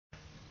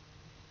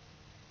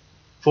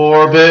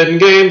Forbidden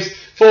games,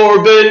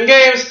 forbidden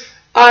games.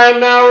 I am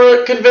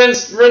now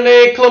convinced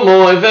Rene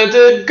Clement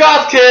invented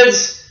goth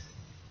kids.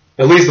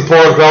 At least the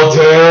part about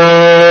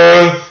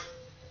death.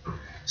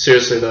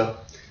 Seriously though.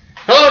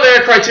 Hello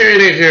there,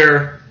 CriterioNate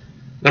here.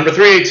 Number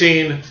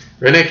 318,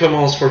 Rene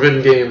Clement's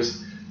Forbidden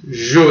Games,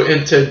 Jeux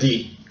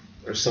Interdits,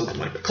 or something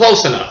like that.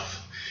 Close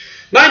enough.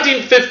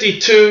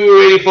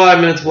 1952,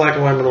 85 minutes, black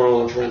and white,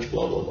 monaural, and French,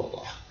 blah, blah, blah,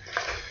 blah.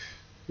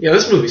 Yeah,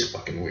 this movie's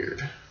fucking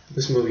weird.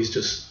 This movie's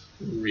just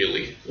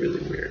really,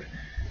 really weird.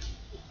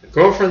 My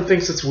girlfriend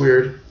thinks it's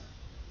weird.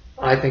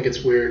 I think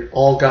it's weird.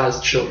 All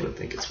God's children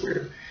think it's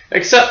weird.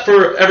 Except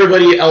for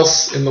everybody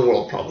else in the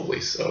world,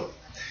 probably, so...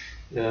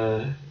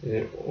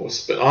 it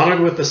was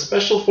honored with a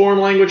special foreign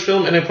language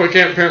film, and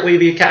apparently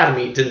the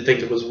Academy didn't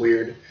think it was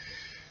weird.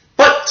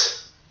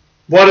 But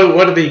what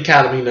did the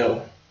Academy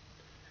know?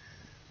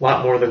 A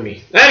lot more than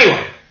me.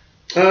 Anyway,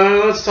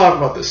 let's talk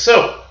about this.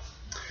 So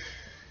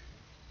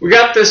we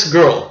got this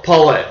girl,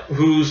 Paulette,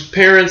 whose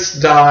parents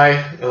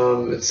die.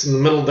 It's in the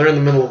middle. They're in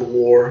the middle of the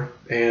war,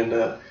 and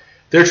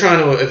they're trying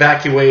to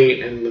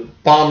evacuate, and the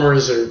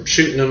bombers are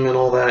shooting them and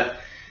all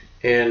that.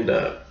 And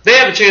they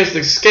have a chance to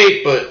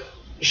escape, but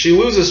she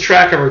loses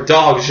track of her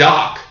dog,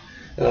 Jacques,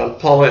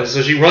 Paulette.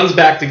 So she runs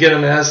back to get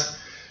him.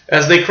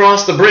 As they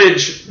cross the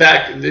bridge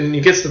back, and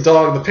he gets the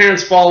dog, the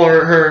parents follow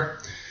her,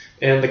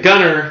 and the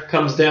gunner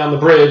comes down the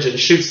bridge and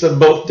shoots them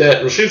both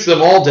dead, or shoots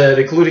them all dead,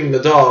 including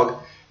the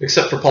dog,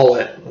 except for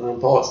Paulette.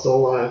 Paulette's still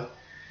alive.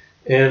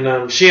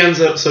 And she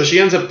ends up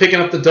picking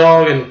up the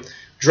dog and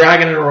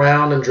dragging it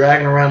around and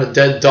dragging around a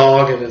dead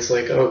dog, and it's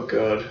like, oh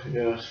god,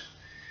 yeah.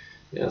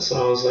 Yeah,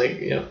 so I was like,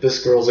 yeah,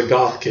 this girl's a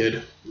goth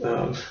kid.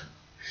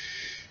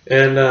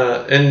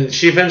 And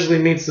she eventually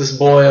meets this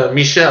boy,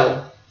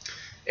 Michel,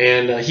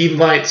 and he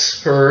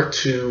invites her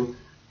to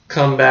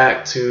come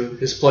back to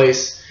his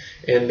place,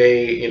 and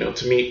they,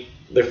 to meet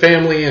their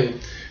family,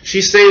 and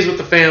she stays with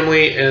the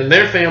family, and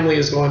their family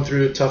is going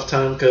through a tough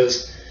time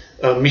because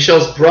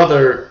Michel's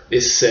brother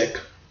is sick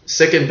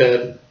in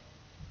bed,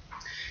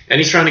 and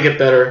he's trying to get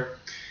better,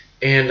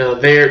 and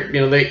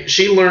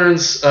she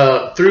learns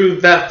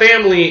through that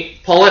family.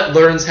 Paulette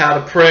learns how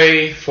to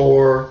pray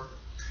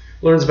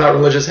learns about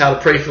religious, how to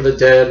pray for the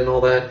dead and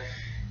all that,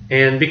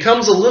 and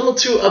becomes a little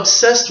too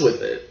obsessed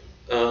with it.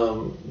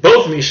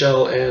 Both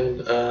Michel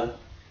and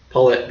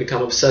Paulette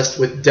become obsessed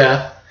with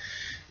death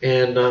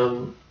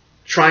and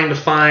trying to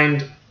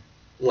find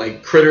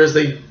like critters.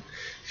 They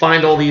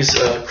find all these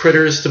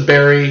critters to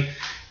bury,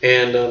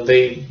 and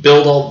they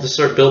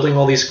start building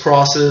all these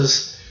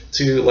crosses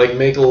to like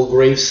make little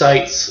grave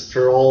sites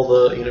for all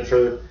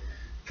the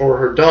for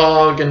her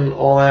dog and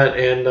all that.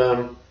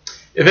 And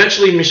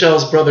eventually,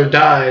 Michel's brother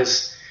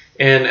dies,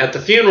 and at the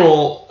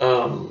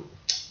funeral,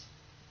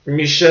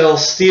 Michel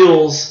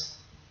steals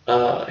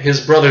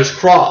his brother's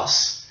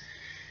cross,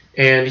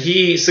 and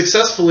he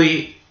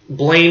successfully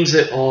blames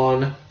it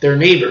on their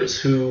neighbors,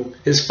 who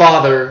his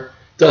father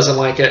doesn't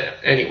like it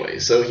anyway.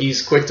 So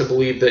he's quick to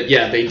believe that,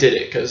 yeah, they did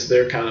it because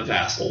they're kind of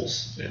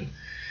assholes. And,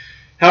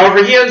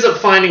 however, he ends up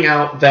finding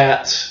out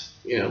that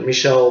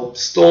Michel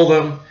stole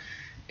them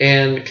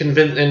and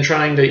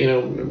trying to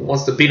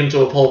wants to beat him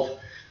to a pulp.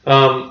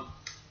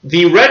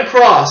 The Red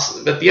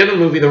Cross, at the end of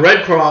the movie, the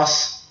Red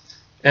Cross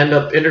end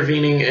up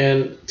intervening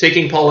and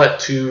taking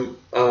Paulette to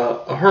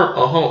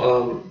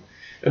an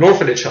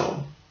orphanage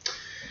home.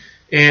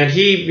 And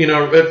he,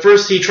 at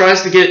first he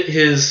tries to get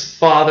his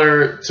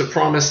father to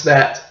promise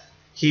that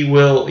he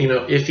will,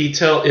 if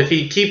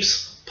he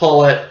keeps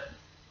Paulette,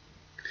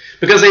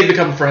 because they've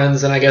become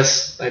friends, and I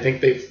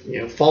think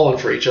they've, fallen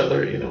for each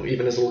other,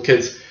 even as little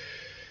kids.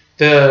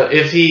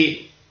 If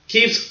he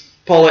keeps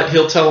Paulette,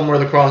 he'll tell him where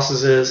the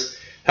crosses is.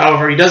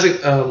 However, he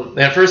doesn't.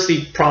 At first,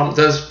 he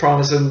does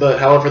promise him, but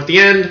however, at the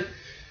end,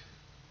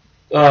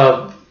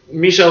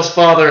 Michel's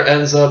father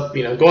ends up,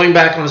 going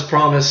back on his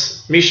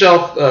promise.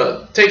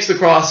 Michel takes the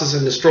crosses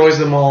and destroys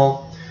them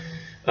all.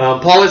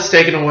 Paulette's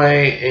taken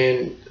away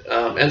and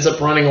ends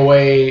up running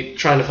away,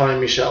 trying to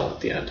find Michel at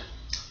the end.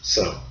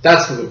 So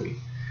that's the movie.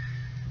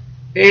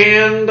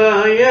 And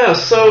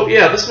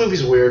this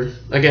movie's weird.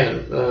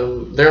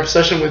 Again, their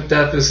obsession with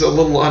death is a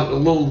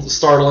little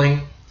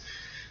startling.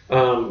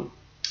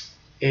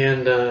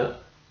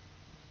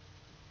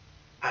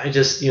 I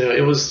just,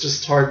 it was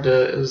just hard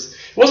to,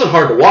 it wasn't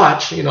hard to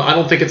watch. I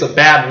don't think it's a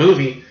bad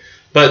movie,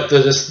 but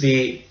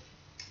the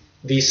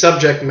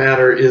subject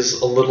matter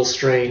is a little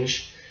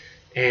strange,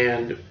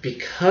 and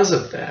because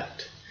of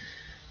that,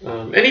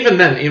 and even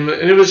then,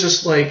 it was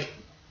just like,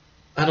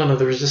 I don't know,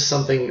 there was just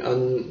something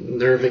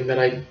unnerving that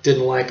I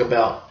didn't like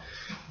about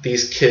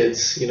these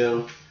kids, I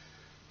don't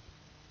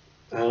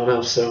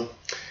know. So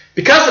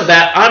because of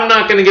that, I'm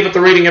not going to give it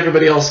the rating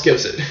everybody else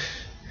gives it.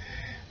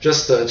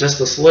 Just to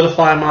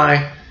solidify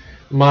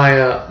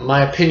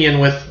my opinion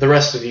with the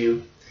rest of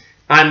you,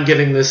 I'm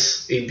giving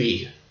this a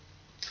B.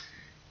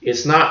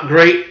 It's not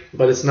great,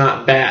 but it's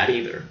not bad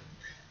either.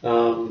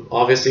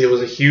 Obviously, it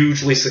was a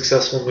hugely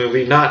successful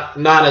movie, not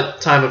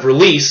at time of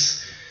release,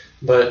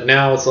 but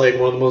now it's like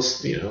one of the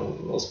most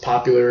most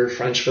popular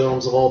French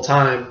films of all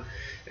time.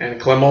 and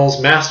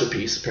Clément's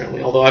masterpiece,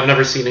 apparently. Although I've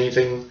never seen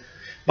anything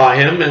by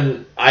him,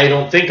 and I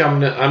don't think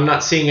I'm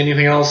not seeing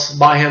anything else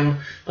by him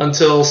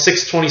until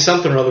 6/20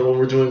 something or other when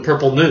we're doing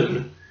Purple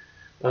Noon,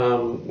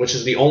 which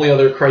is the only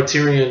other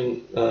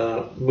Criterion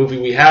movie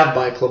we have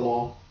by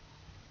Clément.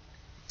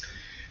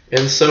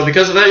 And so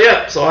because of that,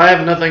 yeah, so I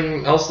have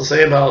nothing else to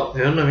say about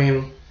him. I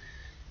mean,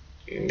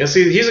 I guess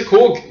he's a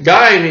cool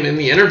guy. I mean, in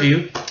the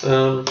interview,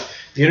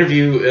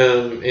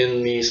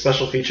 in the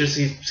special features,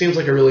 he seems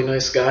like a really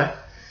nice guy.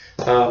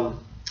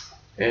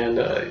 And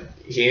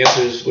he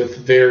answers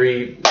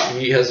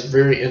he has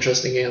very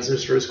interesting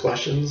answers for his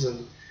questions,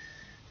 and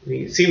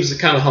he seems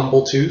kind of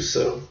humble too.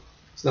 So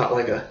it's not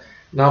like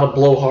not a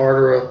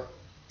blowhard or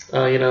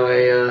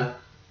a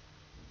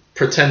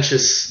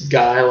pretentious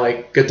guy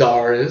like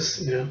Godard is.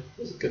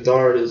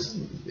 Godard is,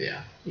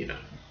 yeah,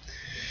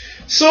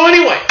 So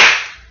anyway,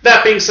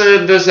 that being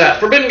said, there's that.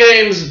 Forbidden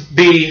Games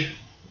B,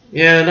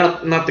 yeah,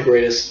 not the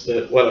greatest,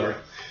 but whatever.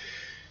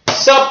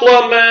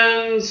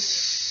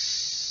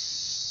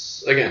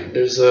 Supplements. Again,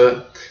 there's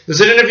an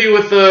interview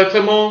with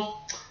Clément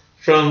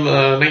from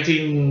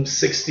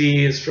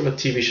 1960. It's from a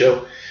TV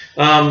show.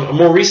 A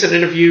more recent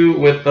interview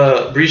with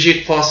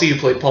Brigitte Fossey, who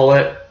played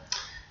Paulette.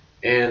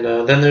 And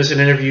then there's an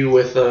interview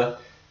with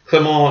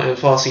Clément and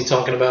Fossey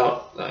talking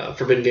about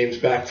Forbidden Games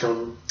back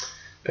from,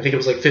 I think it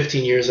was like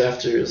 15 years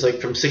after. It was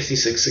like from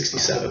 66,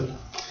 67.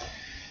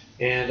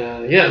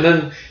 And yeah,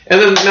 and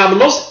then now the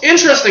most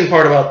interesting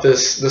part about the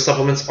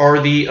supplements are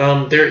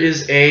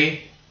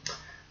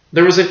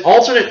there was an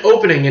alternate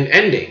opening and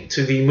ending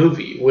to the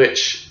movie,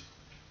 which,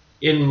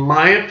 in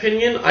my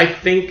opinion, I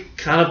think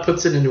kind of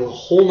puts it into a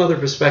whole nother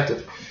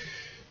perspective.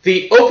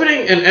 The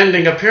opening and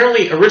ending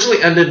apparently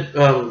originally ended.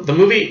 The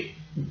movie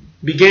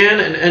began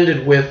and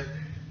ended with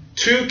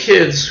two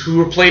kids who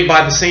were played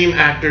by the same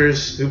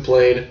actors who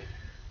played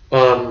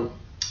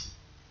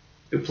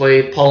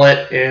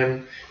Paulette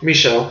and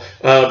Michel,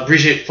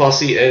 Brigitte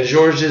Fossey and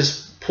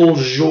Georges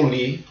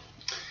Paul-Joly.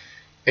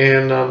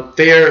 And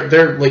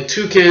they're like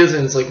two kids,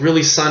 and it's like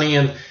really sunny.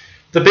 And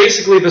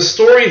basically the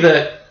story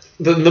that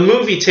the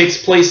movie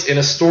takes place in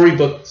a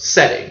storybook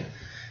setting,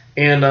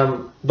 and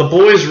the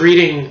boy's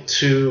reading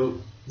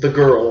to the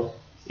girl,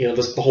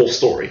 the whole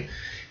story.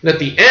 And at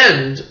the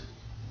end,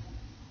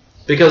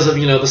 because of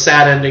the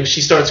sad ending,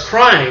 she starts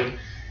crying,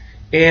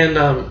 and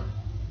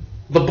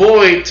the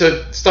boy,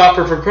 to stop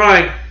her from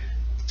crying,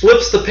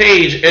 flips the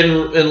page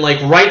and like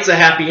writes a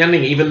happy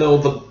ending, even though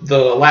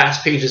the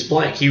last page is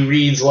blank. He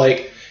reads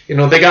like,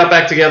 they got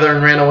back together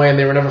and ran away and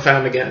they were never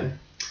found again.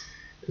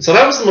 And so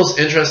that was the most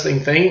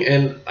interesting thing,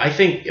 and I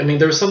think,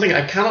 there was something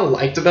I kind of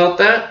liked about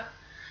that,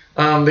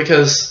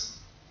 because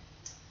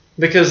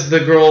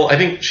the girl, I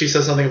think she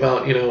says something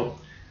about,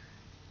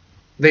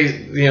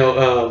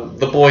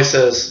 the boy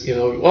says,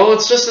 well,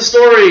 it's just a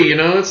story,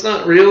 it's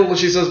not real. And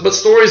she says, but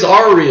stories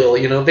are real,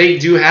 they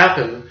do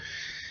happen.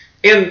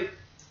 And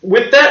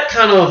with that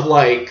kind of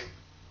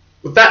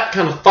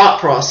thought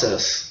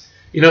process,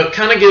 it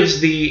kind of gives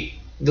the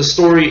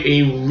story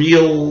a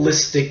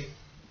realistic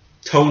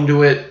tone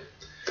to it,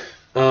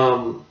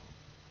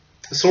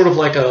 sort of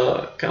like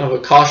a kind of a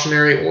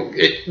cautionary.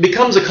 It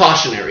becomes a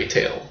cautionary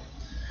tale.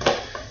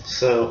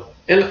 So,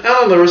 and I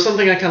don't know, there was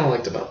something I kind of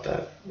liked about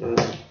that.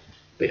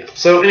 But yeah.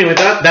 So anyway,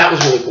 that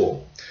was really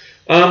cool.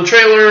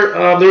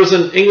 Trailer. There was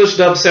an English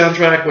dub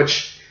soundtrack,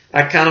 which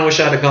I kind of wish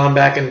I'd have gone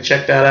back and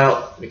checked that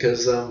out,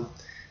 because I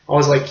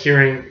always like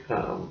hearing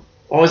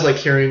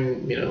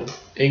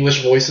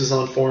English voices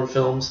on foreign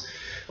films.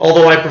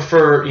 Although I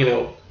prefer,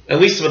 at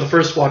least for the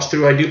first watch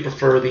through, I do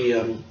prefer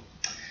the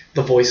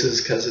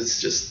voices, because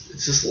it's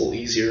just a little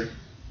easier.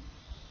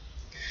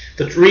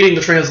 Reading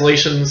the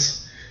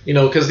translations,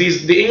 because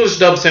the English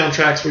dub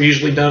soundtracks were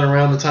usually done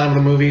around the time of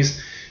the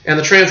movies, and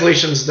the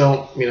translations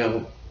don't,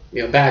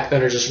 back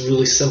then are just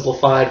really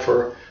simplified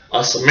for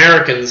us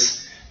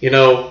Americans,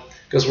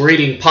 because we're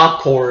eating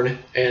popcorn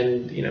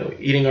and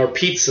eating our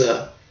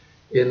pizza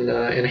in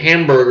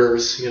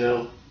hamburgers,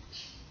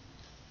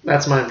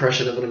 That's my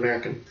impression of an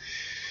American.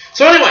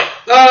 So anyway,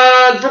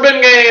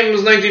 Forbidden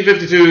Games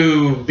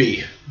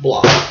 1952B.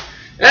 Blah.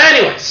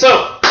 Anyway,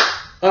 so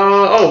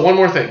one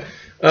more thing.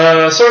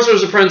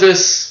 Sorcerer's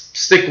Apprentice.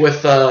 Stick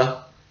with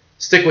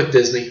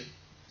Disney.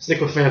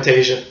 Stick with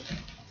Fantasia.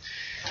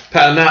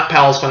 Not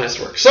Powell's finest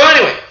work. So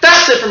anyway,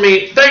 that's it for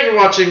me. Thank you for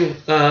watching.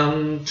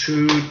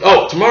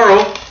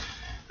 Tomorrow,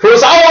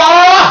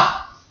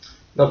 Kurosawa.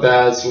 Not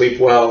bad. Sleep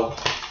well.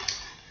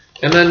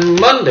 And then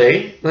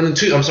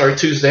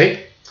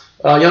Tuesday.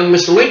 Young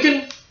Mr.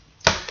 Lincoln.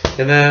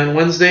 And then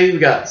Wednesday, we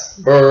got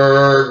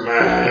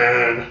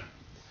Birdman,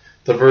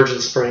 The Virgin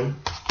Spring.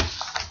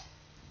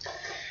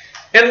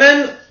 And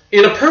then,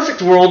 in a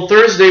perfect world,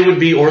 Thursday would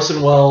be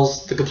Orson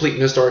Welles' The Complete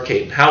Mr.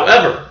 Arcade.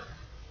 However,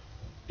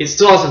 it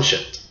still hasn't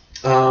shipped.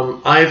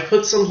 I've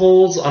put some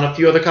holds on a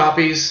few other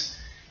copies,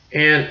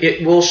 and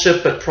it will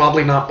ship, but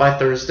probably not by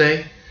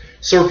Thursday.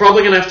 So we're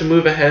probably going to have to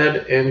move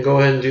ahead and go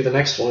ahead and do the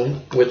next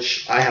one,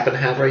 which I happen to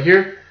have right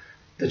here.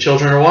 The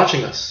Children Are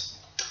Watching Us.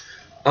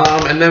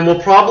 And then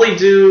we'll probably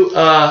do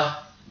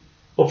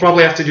we'll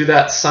probably have to do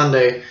that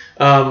Sunday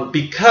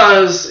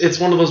because it's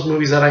one of those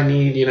movies that I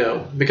need,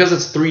 because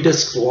it's 3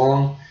 discs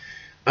long.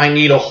 I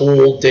need a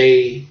whole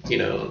day,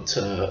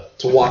 to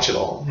watch it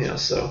all.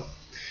 So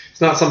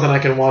it's not something I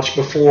can watch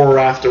before or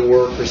after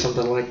work or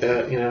something like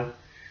that.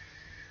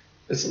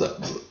 It's not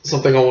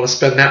something I want to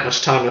spend that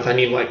much time with. I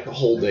need like a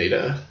whole day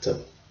to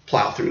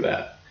plow through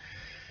that.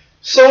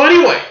 So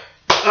anyway,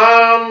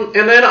 and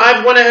then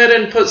I went ahead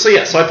and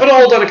so I put a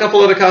hold on a couple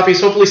other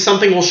copies. Hopefully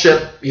something will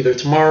ship either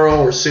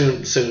tomorrow or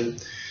soon.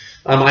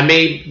 I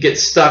may get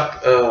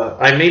stuck.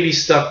 I may be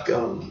stuck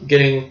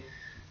getting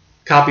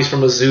copies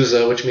from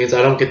Azusa, which means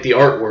I don't get the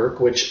artwork,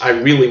 which I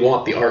really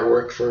want the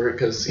artwork for,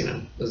 because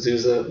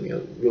Azusa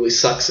really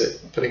sucks at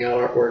putting out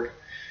artwork.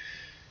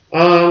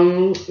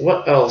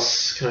 What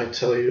else can I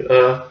tell you?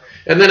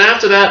 And then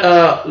after that,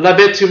 La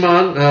Bête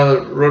Humaine,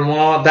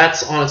 Renoir,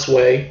 that's on its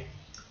way.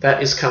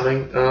 That is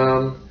coming.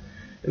 And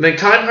then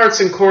Kind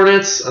Hearts and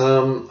Cornets,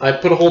 I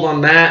put a hold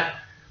on that.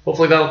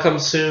 Hopefully that'll come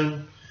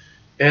soon.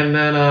 And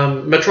then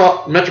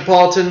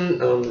Metropolitan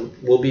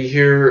will be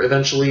here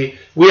eventually.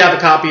 We have a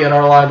copy at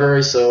our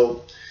library,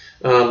 so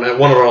at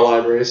one of our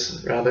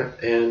libraries, rather.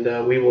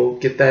 And we will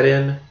get that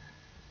in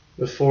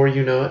before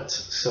you know it.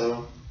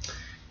 So,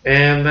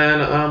 and then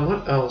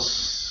what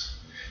else?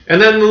 And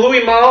then the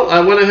Louis Malle,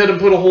 I went ahead and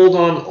put a hold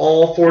on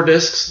all 4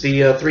 discs,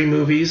 the 3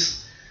 movies.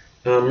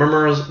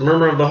 Murmur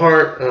of the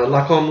Heart,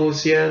 La Comme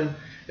Lucienne,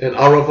 and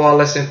Au revoir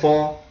les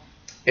enfants,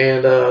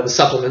 and the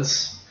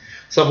supplements.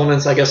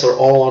 Supplements, I guess, are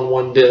all on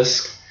 1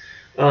 disc.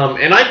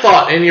 And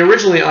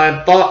originally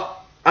I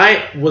thought,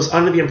 I was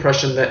under the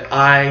impression that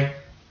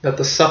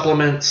the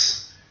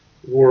supplements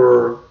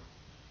were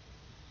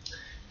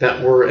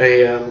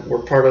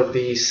part of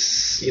the,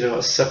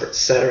 a separate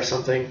set or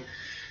something,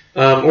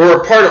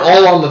 or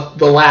all on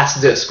the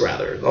last disc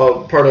rather,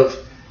 part of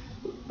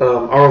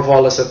Au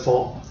revoir les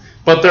enfants.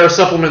 But there are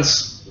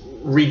supplements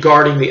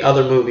regarding the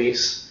other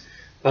movies.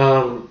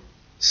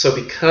 So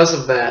because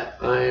of that,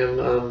 I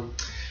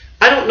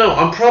don't know.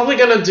 I'm probably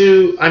gonna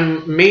I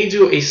may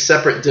do a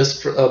separate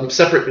disc,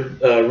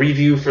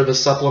 review for the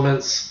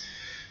supplements,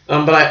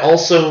 but I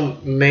also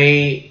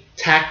may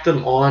tack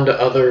them on to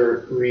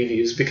other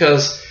reviews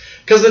because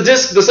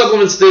the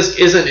supplements disc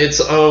isn't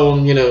its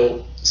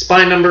own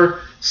spine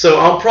number. So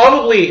I'll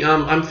probably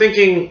I'm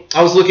thinking,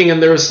 I was looking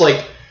and there was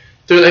I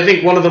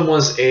think one of them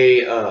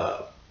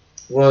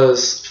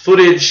was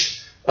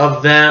footage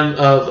of them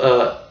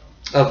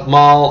of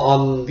Malle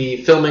on the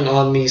filming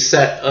on the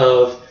set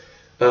of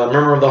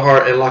Murmur of the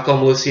Heart and La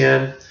Comme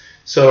Lucienne.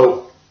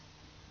 So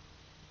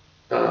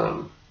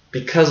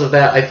because of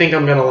that, I think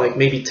I'm gonna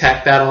maybe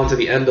tack that on to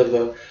the end of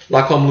the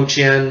La Comme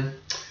Lucienne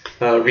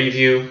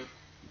review.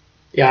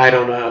 Yeah, I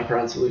don't know how to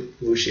pronounce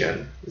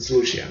Lucienne. It's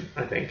Lucienne,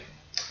 I think.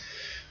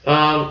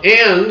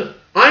 And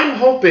I'm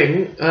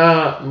hoping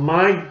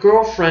my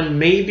girlfriend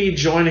may be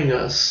joining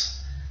us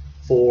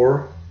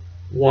for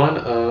one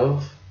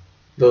of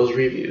those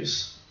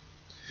reviews.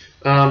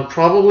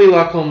 Probably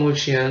La Comme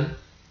Lucienne,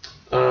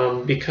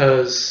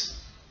 because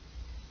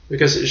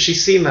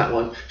she's seen that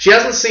one. She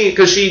hasn't seen,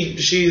 because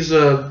she's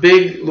a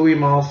big Louis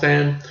Malle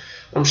fan.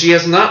 She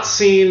has not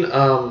seen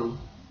Murmur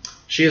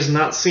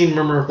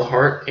of the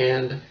Heart,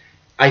 and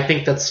I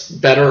think that's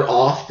better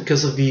off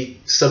because of the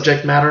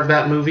subject matter of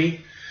that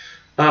movie.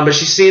 But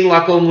she's seen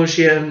La Comme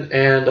Lucienne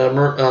and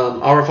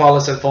Au revoir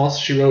les enfants.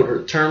 She wrote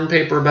her term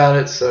paper about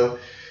it, so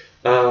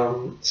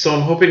I'm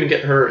hoping to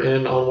get her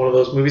in on one of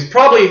those movies.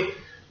 Probably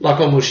La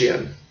Comme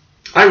Lucienne.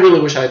 I really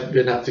wish I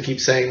didn't have to keep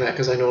saying that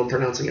because I know I'm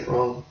pronouncing it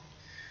wrong.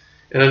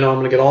 And I know I'm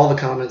going to get all the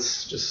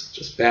comments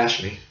just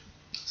bash me.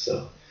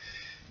 So,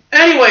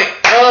 anyway,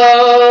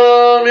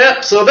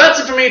 yeah, so that's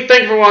it for me.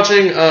 Thank you for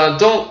watching.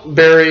 Don't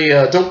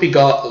be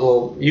goth.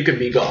 Well, you can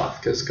be goth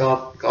because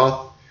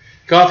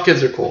goth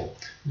kids are cool.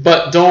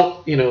 But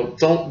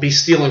don't be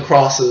stealing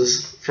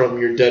crosses from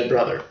your dead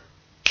brother.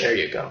 There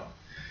you go.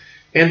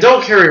 And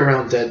don't carry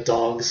around dead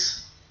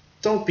dogs.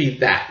 Don't be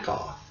that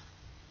goth.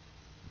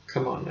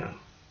 Come on now.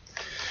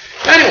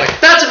 Anyway,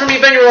 that's it for me.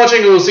 Thank you for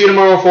watching. We'll see you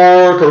tomorrow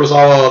for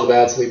Kurosawa, The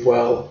Bad Sleep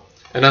Well.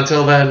 And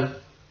until then,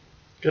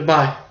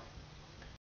 goodbye.